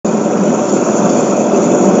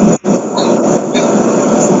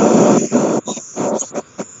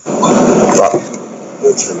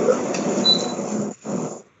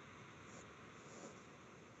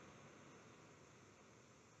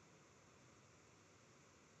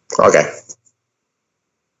Okay.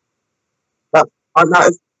 No, I'm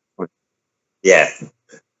not. Yeah.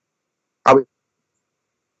 I mean,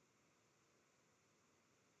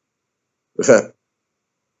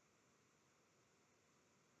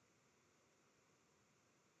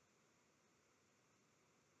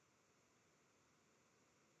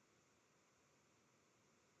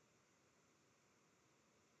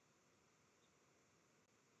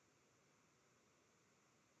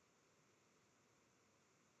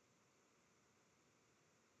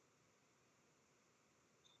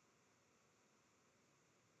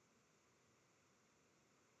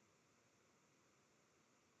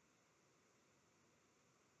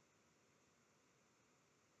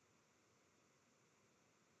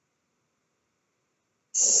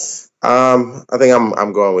 I think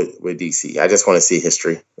I'm going with DC. I just want to see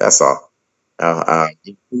history. That's all.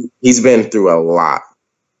 He's been through a lot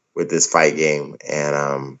with this fight game,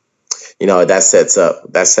 and that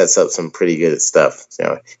sets up some pretty good stuff.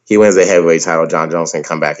 He wins the heavyweight title. John Jones can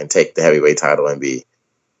come back and take the heavyweight title and be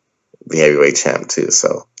heavyweight champ too.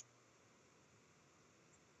 So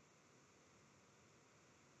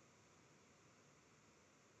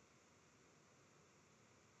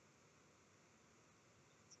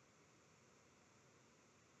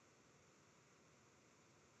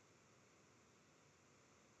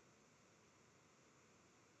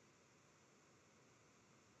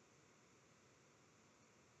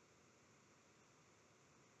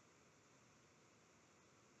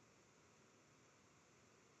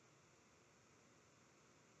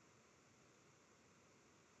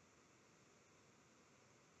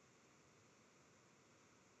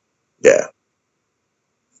yeah.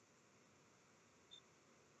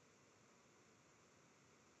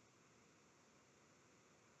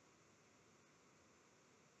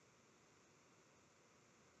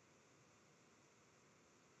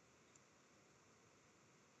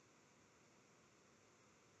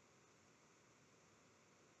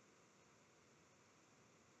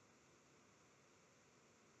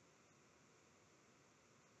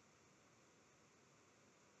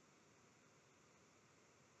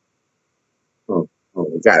 Oh,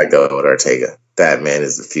 we gotta go with Ortega. That man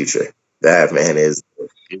is the future. That man is.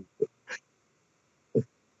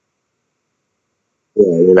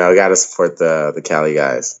 Yeah, gotta support the Cali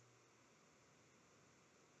guys.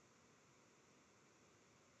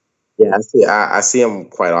 Yeah, I see him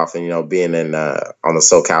quite often. Being in on the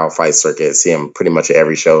SoCal fight circuit, see him pretty much at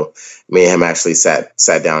every show. Me and him actually sat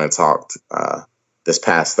down and talked this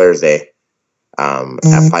past Thursday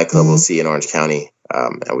at Fight Club OC in Orange County,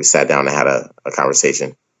 and we sat down and had a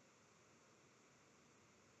conversation.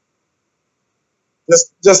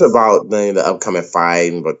 Just about the upcoming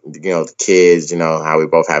fight, but the kids, how we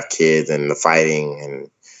both have kids and the fighting, and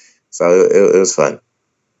so it was fun.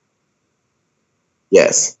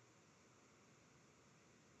 Yes,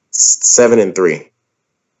 7-3.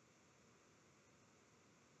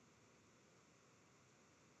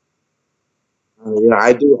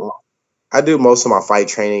 I do most of my fight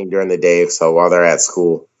training during the day, so while they're at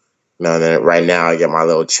school, and then right now I get my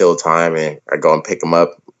little chill time, and I go and pick them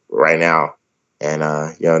up right now, and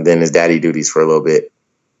then his daddy duties for a little bit.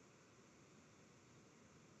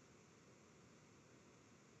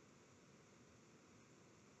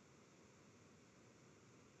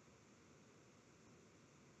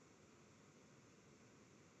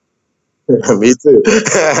 Me too.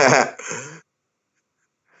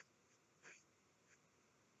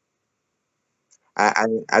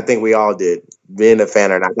 I think we all did, being a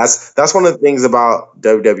fan or not. That's one of the things about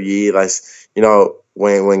WWE. Like,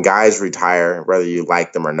 when guys retire, whether you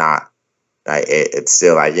like them or not, like it's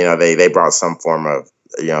still like they brought some form of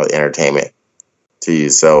entertainment to you.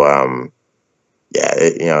 So yeah,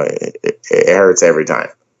 it hurts every time.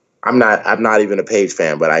 I'm not even a Page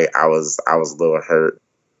fan, but I was a little hurt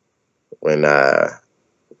when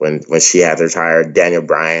when she had to retire. Daniel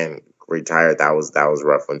Bryan retired. That was a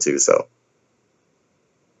rough one too. So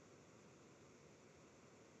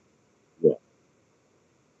yeah,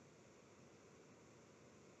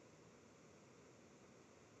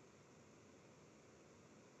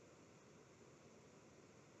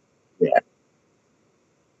 yeah,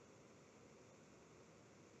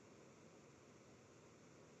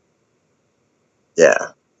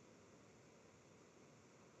 yeah.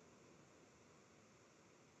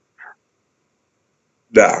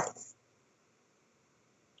 Nah,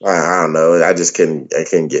 I don't know. I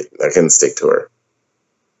couldn't stick to her.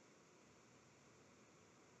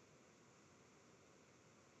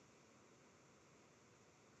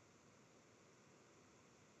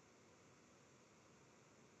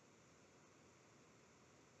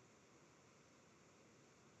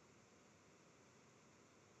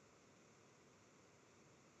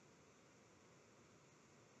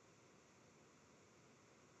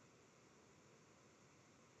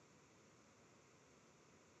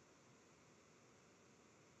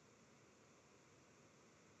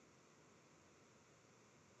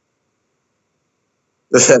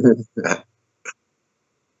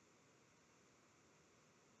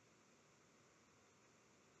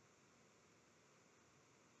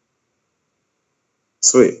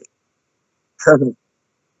 Sweet.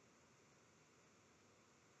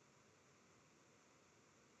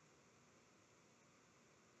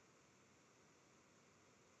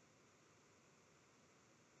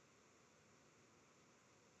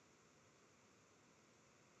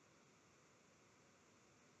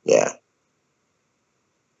 Yeah.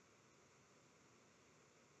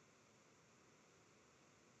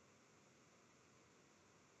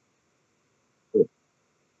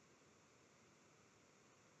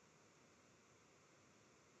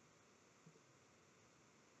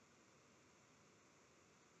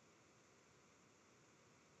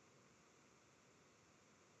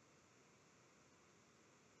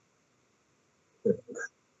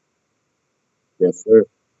 Yes, sir.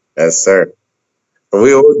 Yes, sir. But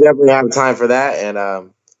we will definitely have time for that.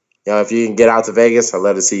 And if you can get out to Vegas, I'd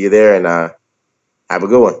love to see you there. And have a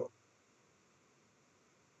good one.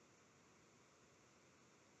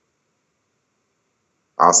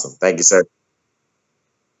 Awesome. Thank you, sir.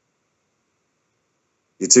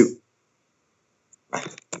 You too.